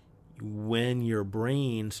 When your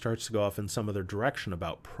brain starts to go off in some other direction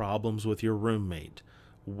about problems with your roommate,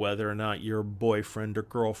 whether or not your boyfriend or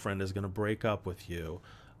girlfriend is going to break up with you,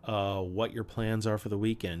 what your plans are for the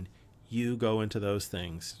weekend, you go into those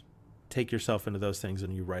things. Take yourself into those things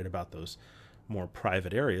and you write about those more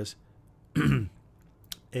private areas.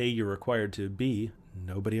 A, you're required to. B,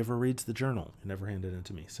 nobody ever reads the journal. You never hand it in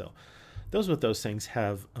to me. So those what those things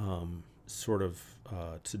have sort of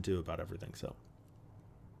to do about everything. So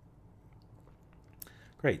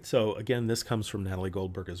great. So again, this comes from Natalie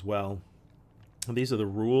Goldberg as well. And these are the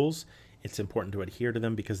rules. It's important to adhere to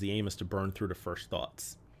them because the aim is to burn through to first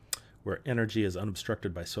thoughts, where energy is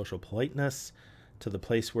unobstructed by social politeness, to the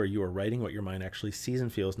place where you are writing what your mind actually sees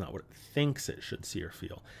and feels, not what it thinks it should see or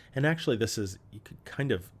feel. And actually, this is, you could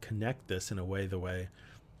kind of connect this in a way, the way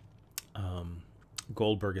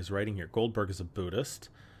Goldberg is writing here. Goldberg is a Buddhist,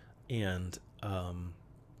 and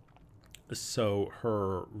so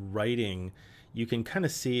her writing, you can kind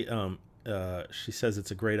of see, she says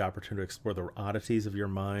it's a great opportunity to explore the oddities of your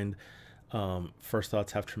mind. First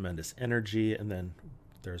thoughts have tremendous energy. And then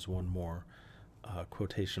there's one more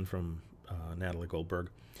quotation from Natalie Goldberg.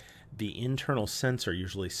 The internal censor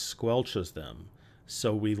usually squelches them.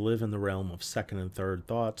 So we live in the realm of second and third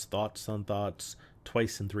thoughts, thoughts on thoughts,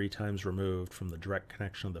 twice and 3 times removed from the direct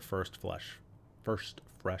connection of the first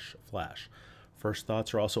fresh flash. First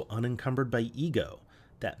thoughts are also unencumbered by ego,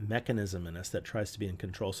 that mechanism in us that tries to be in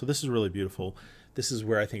control. So this is really beautiful. This is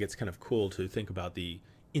where I think it's kind of cool to think about the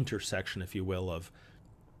intersection, if you will, of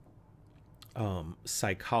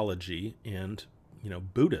psychology and, you know,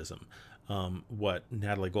 Buddhism. What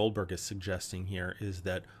Natalie Goldberg is suggesting here is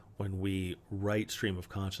that when we write stream of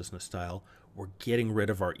consciousness style, we're getting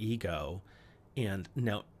rid of our ego. And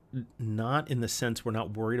now, not in the sense, we're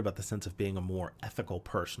not worried about the sense of being a more ethical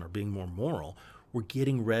person or being more moral. We're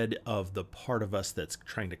getting rid of the part of us that's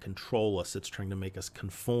trying to control us, that's trying to make us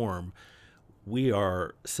conform.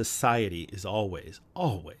 Society is always,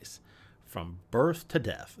 from birth to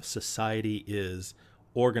death, society is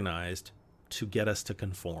organized to get us to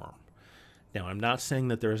conform. Now, I'm not saying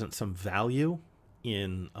that there isn't some value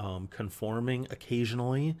in conforming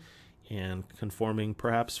occasionally, and conforming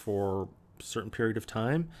perhaps for a certain period of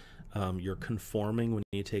time. You're conforming when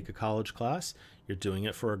you take a college class. You're doing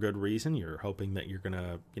it for a good reason. You're hoping that you're going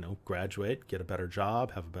to, you know, graduate, get a better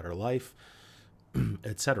job, have a better life,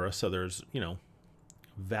 etc. So there's, you know,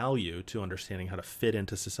 value to understanding how to fit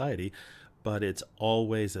into society, but it's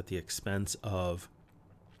always at the expense of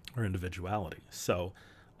our individuality. So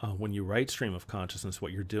when you write stream of consciousness,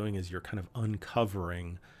 what you're doing is you're kind of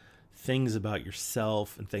uncovering things about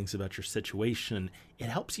yourself and things about your situation. It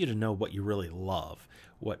helps you to know what you really love,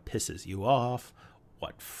 what pisses you off,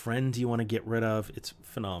 what friends you want to get rid of. It's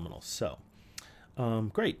phenomenal. So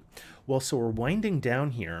great. Well, so we're winding down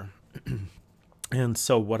here. And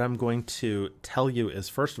so what I'm going to tell you is,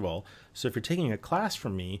 first of all, so if you're taking a class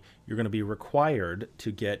from me, you're going to be required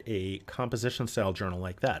to get a composition style journal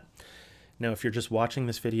like that. Now, if you're just watching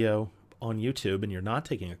this video on YouTube and you're not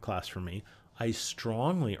taking a class from me, I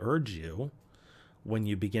strongly urge you, when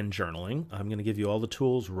you begin journaling, I'm going to give you all the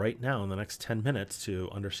tools right now in the next 10 minutes to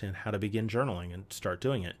understand how to begin journaling and start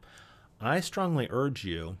doing it. I strongly urge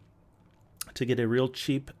you to get a real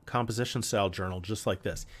cheap composition style journal just like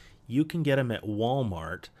this. You can get them at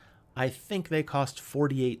Walmart. I think they cost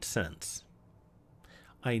 48 cents.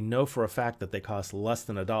 I know for a fact that they cost less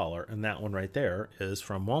than $1, and that one right there is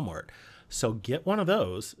from Walmart. So get one of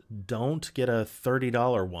those. Don't get a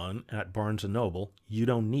 $30 one at Barnes & Noble. You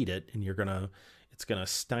don't need it, and it's gonna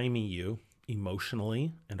stymie you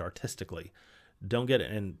emotionally and artistically. Don't get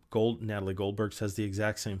it. And Natalie Goldberg says the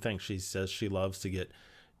exact same thing. She says she loves to get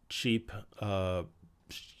cheap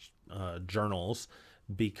journals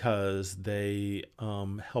because they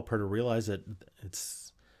help her to realize that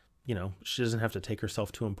it's, she doesn't have to take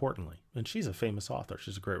herself too importantly. And she's a famous author.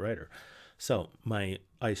 She's a great writer. So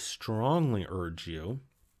I strongly urge you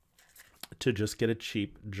to just get a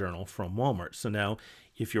cheap journal from Walmart. So now,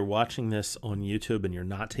 if you're watching this on YouTube and you're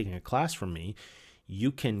not taking a class from me,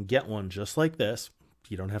 you can get one just like this.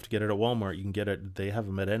 You don't have to get it at Walmart. You can get it. They have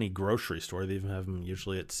them at any grocery store. They even have them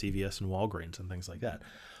usually at CVS and Walgreens and things like that.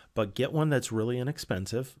 But get one that's really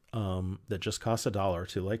inexpensive, that just costs $1 or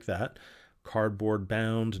 $2 like that. Cardboard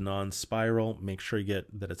bound, non-spiral. Make sure you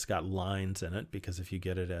get that it's got lines in it, because if you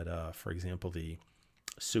get it at, for example, the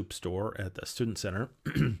soup store at the student center,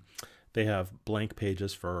 they have blank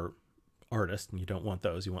pages for artists, and you don't want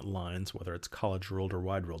those. You want lines, whether it's college ruled or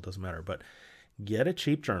wide ruled, doesn't matter. But get a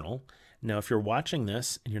cheap journal. Now, if you're watching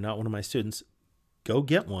this and you're not one of my students, go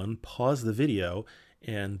get one, pause the video,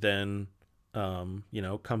 and then,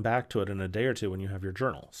 come back to it in a day or two when you have your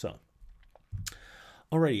journal. So,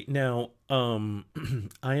 alrighty, now,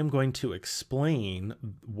 I am going to explain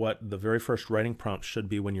what the very first writing prompt should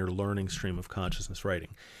be when you're learning stream of consciousness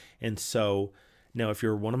writing. And so now, if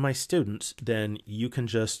you're one of my students, then you'll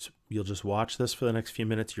just watch this for the next few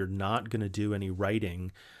minutes. You're not going to do any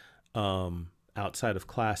writing outside of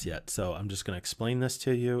class yet. So I'm just going to explain this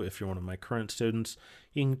to you. If you're one of my current students,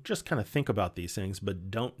 you can just kind of think about these things, but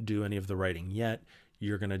don't do any of the writing yet.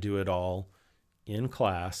 You're going to do it all in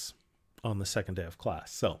class on the second day of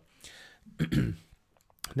class. So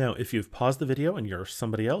now, if you've paused the video and you're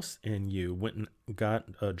somebody else and you went and got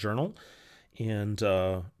a journal and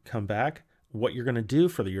come back, what you're going to do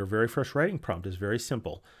for your very first writing prompt is very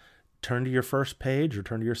simple. Turn to your first page or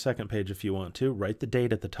turn to your second page if you want to. Write the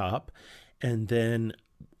date at the top, and then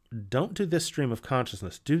don't do this stream of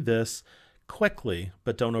consciousness. Do this quickly,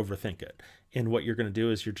 but don't overthink it. And what you're going to do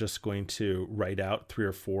is you're just going to write out 3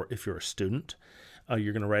 or 4, if you're a student.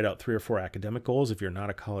 You're going to write out 3 or 4 academic goals. If you're not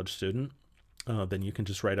a college student, then you can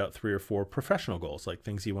just write out 3 or 4 professional goals, like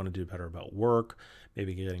things you want to do better about work,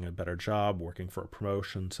 maybe getting a better job, working for a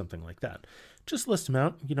promotion, something like that. Just list them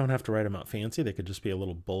out. You don't have to write them out fancy. They could just be a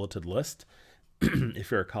little bulleted list. If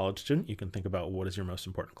you're a college student, you can think about what is your most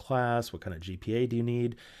important class, what kind of GPA do you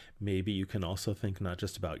need. Maybe you can also think not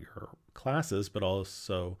just about your classes, but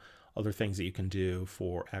also other things that you can do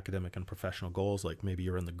for academic and professional goals, like maybe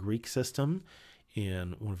you're in the Greek system,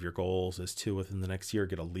 and one of your goals is to, within the next year,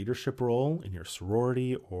 get a leadership role in your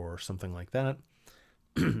sorority or something like that.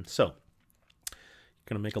 So you're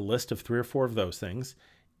going to make a list of 3 or 4 of those things,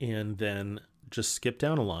 and then just skip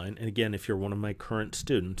down a line. And again, if you're one of my current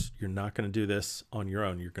students, you're not going to do this on your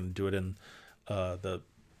own. You're going to do it in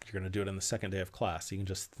the second day of class. You can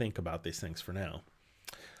just think about these things for now.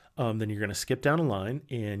 Then you're going to skip down a line,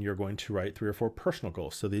 and you're going to write 3 or 4 personal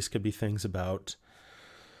goals. So these could be things about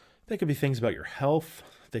your health.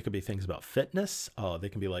 They could be things about fitness. They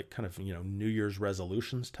can be like kind of, New Year's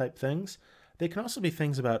resolutions type things. They can also be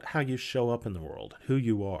things about how you show up in the world, who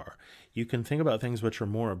you are. You can think about things which are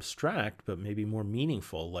more abstract, but maybe more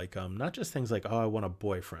meaningful, like not just things like, oh, I want a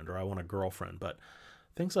boyfriend or I want a girlfriend, but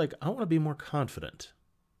things like, I want to be more confident.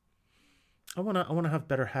 I want to have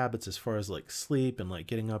better habits as far as like sleep and like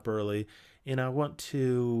getting up early. And I want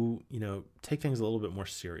to, take things a little bit more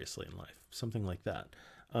seriously in life, something like that.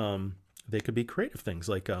 They could be creative things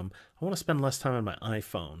like, I want to spend less time on my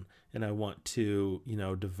iPhone, and I want to,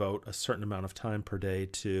 devote a certain amount of time per day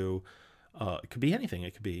to, it could be anything.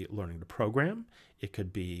 It could be learning to program. It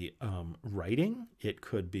could be writing. It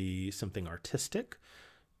could be something artistic.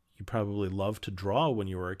 You probably loved to draw when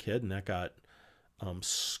you were a kid, and that got,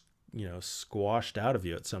 squashed out of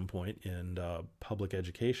you at some point in public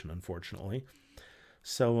education, unfortunately.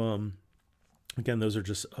 So, again, those are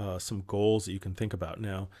just some goals that you can think about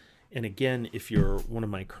now. And again, if you're one of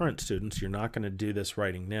my current students, you're not going to do this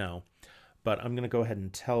writing now, but I'm going to go ahead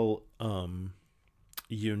and tell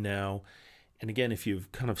you now. And again, if you've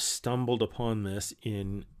kind of stumbled upon this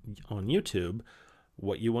on YouTube,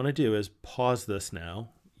 what you want to do is pause this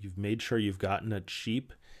now. You've made sure you've gotten a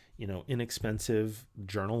cheap, inexpensive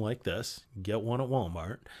journal like this. Get one at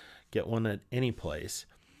Walmart, get one at any place,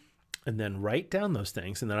 and then write down those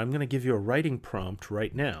things. And then I'm going to give you a writing prompt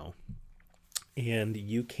right now. And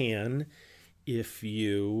you can, if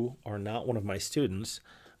you are not one of my students,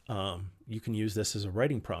 you can use this as a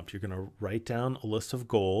writing prompt. You're going to write down a list of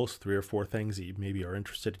goals, 3 or 4 things that you maybe are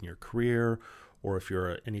interested in your career, or if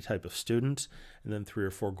you're any type of student, and then 3 or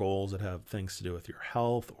 4 goals that have things to do with your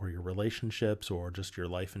health or your relationships or just your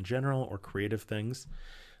life in general or creative things.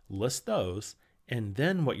 List those. And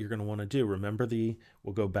then what you're going to want to do, remember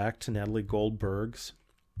we'll go back to Natalie Goldberg's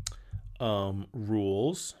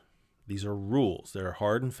rules. These are rules. They're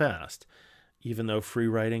hard and fast. Even though free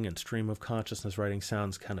writing and stream of consciousness writing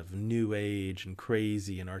sounds kind of new age and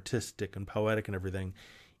crazy and artistic and poetic and everything,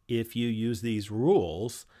 if you use these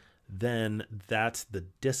rules, then that's the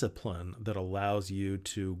discipline that allows you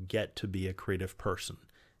to get to be a creative person.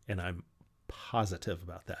 And I'm positive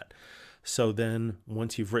about that. So then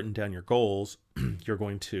once you've written down your goals, you're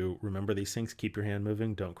going to remember these things, keep your hand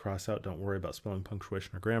moving, don't cross out, don't worry about spelling,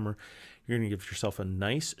 punctuation, or grammar. You're going to give yourself a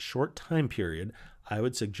nice short time period. I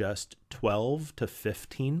would suggest 12 to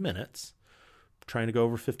 15 minutes. Trying to go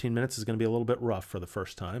over 15 minutes is going to be a little bit rough for the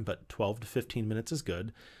first time, but 12 to 15 minutes is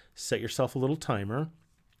good. Set yourself a little timer.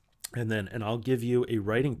 And I'll give you a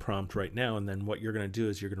writing prompt right now. And then what you're going to do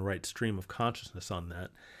is you're going to write stream of consciousness on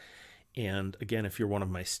that. And again, if you're one of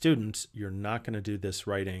my students, you're not going to do this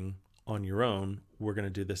writing on your own. We're going to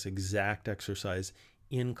do this exact exercise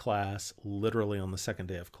in class, literally on the second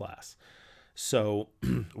day of class. So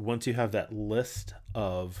once you have that list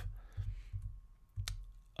of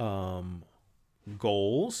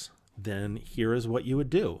goals, then here is what you would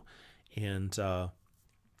do. And,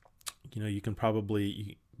 you can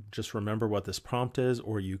probably just remember what this prompt is,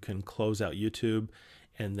 or you can close out YouTube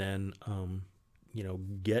and then,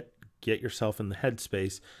 get yourself in the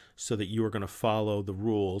headspace so that you are going to follow the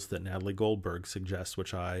rules that Natalie Goldberg suggests,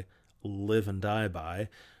 which I live and die by,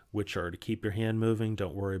 which are to keep your hand moving,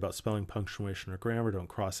 don't worry about spelling, punctuation, or grammar, don't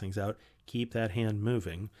cross things out, keep that hand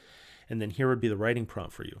moving. And then here would be the writing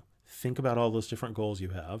prompt for you. Think about all those different goals you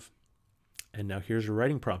have. And now here's your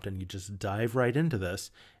writing prompt, and you just dive right into this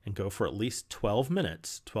and go for at least 12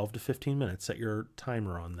 minutes, 12 to 15 minutes, set your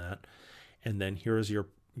timer on that. And then here is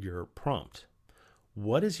your prompt.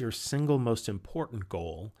 What is your single most important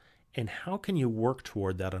goal, and how can you work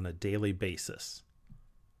toward that on a daily basis?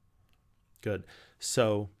 Good.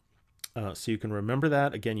 So you can remember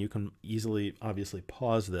that. Again, you can easily, obviously,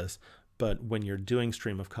 pause this, but when you're doing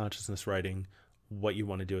stream of consciousness writing, what you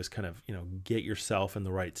want to do is kind of, get yourself in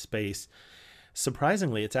the right space.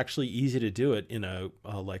 Surprisingly, it's actually easy to do it in a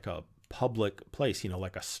public place,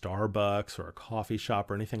 like a Starbucks or a coffee shop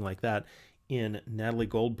or anything like that. In Natalie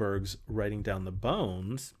Goldberg's Writing Down the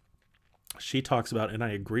Bones, she talks about, and I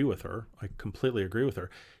agree with her, I completely agree with her.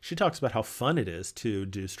 She talks about how fun it is to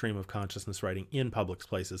do stream of consciousness writing in public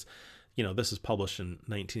places. This is published in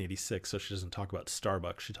 1986, so she doesn't talk about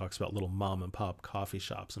Starbucks. She talks about little mom and pop coffee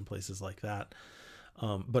shops and places like that.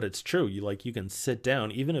 But it's true. You can sit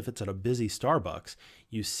down, even if it's at a busy Starbucks,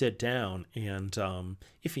 you sit down and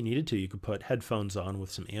if you needed to, you could put headphones on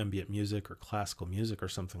with some ambient music or classical music or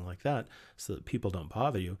something like that so that people don't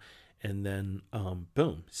bother you. And then,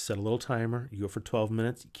 boom, set a little timer. You go for 12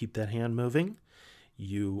 minutes, you keep that hand moving.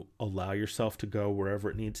 You allow yourself to go wherever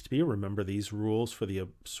it needs to be. Remember these rules for the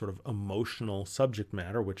sort of emotional subject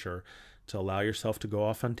matter, which are to allow yourself to go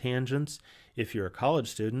off on tangents. If you're a college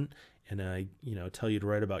student and I, tell you to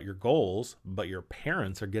write about your goals, but your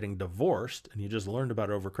parents are getting divorced and you just learned about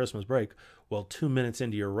it over Christmas break, well, 2 minutes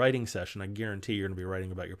into your writing session, I guarantee you're going to be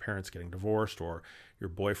writing about your parents getting divorced, or your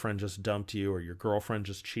boyfriend just dumped you, or your girlfriend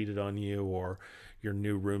just cheated on you, or your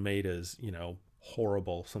new roommate is,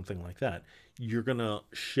 horrible, something like that. You're going to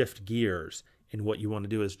shift gears, and what you want to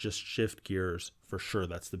do is just shift gears for sure.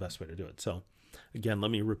 That's the best way to do it. So again,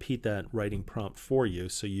 let me repeat that writing prompt for you.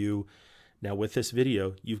 So now with this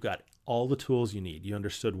video, you've got all the tools you need. You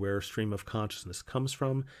understood where stream of consciousness comes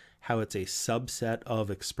from, how it's a subset of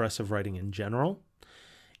expressive writing in general.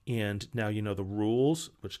 And now you know the rules,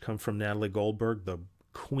 which come from Natalie Goldberg, the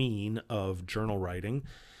queen of journal writing.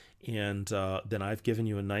 And then I've given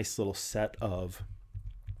you a nice little set of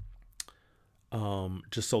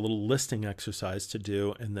just a little listing exercise to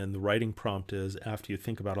do. And then the writing prompt is, after you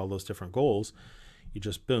think about all those different goals, you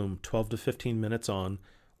just boom, 12 to 15 minutes on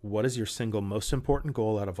what is your single most important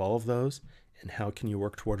goal out of all of those, and how can you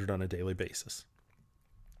work toward it on a daily basis.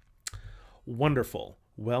 Wonderful.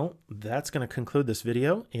 Well, that's going to conclude this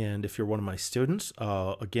video. And if you're one of my students,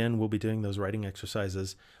 again, we'll be doing those writing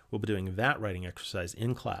exercises. We'll be doing that writing exercise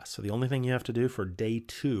in class. So the only thing you have to do for day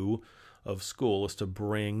 2 of school is to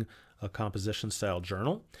bring a composition style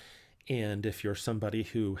journal. And if you're somebody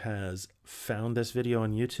who has found this video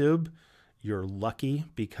on YouTube, you're lucky,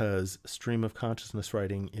 because stream of consciousness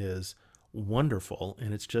writing is wonderful.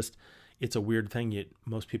 And it's a weird thing.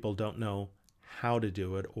 Most people don't know how to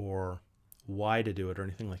do it or why to do it or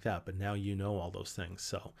anything like that, but now you know all those things.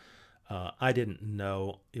 So I didn't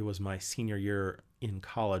know. It was my senior year in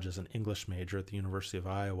college as an English major at the University of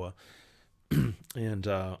Iowa, and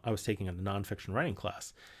I was taking a nonfiction writing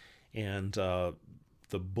class, and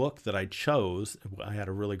the book that I chose, I had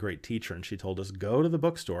a really great teacher, and she told us, go to the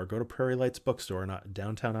bookstore, go to Prairie Lights bookstore in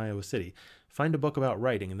downtown Iowa City, find a book about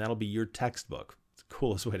writing, and that'll be your textbook. It's the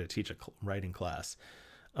coolest way to teach a writing class.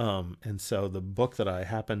 And so the book that I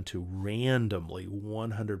happened to randomly,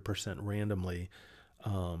 100% randomly,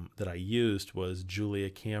 that I used was Julia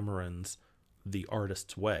Cameron's The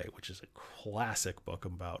Artist's Way, which is a classic book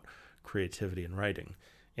about creativity and writing,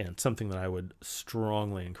 and something that I would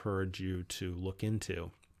strongly encourage you to look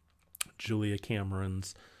into. Julia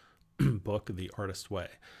Cameron's book, The Artist's Way.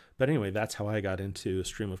 But anyway, that's how I got into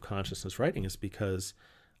stream of consciousness writing, is because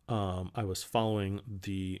I was following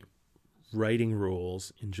the writing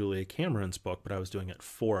rules in Julia Cameron's book, but I was doing it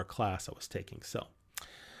for a class I was taking. So,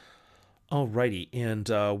 alrighty, and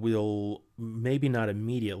we'll, maybe not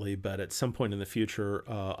immediately, but at some point in the future,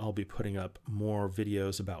 I'll be putting up more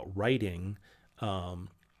videos about writing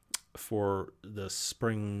for the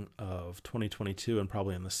spring of 2022, and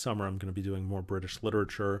probably in the summer I'm going to be doing more British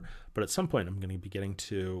literature, but at some point I'm going to be getting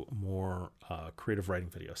to more creative writing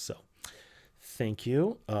videos. So thank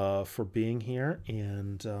you for being here,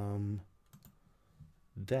 and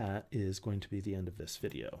that is going to be the end of this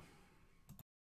video.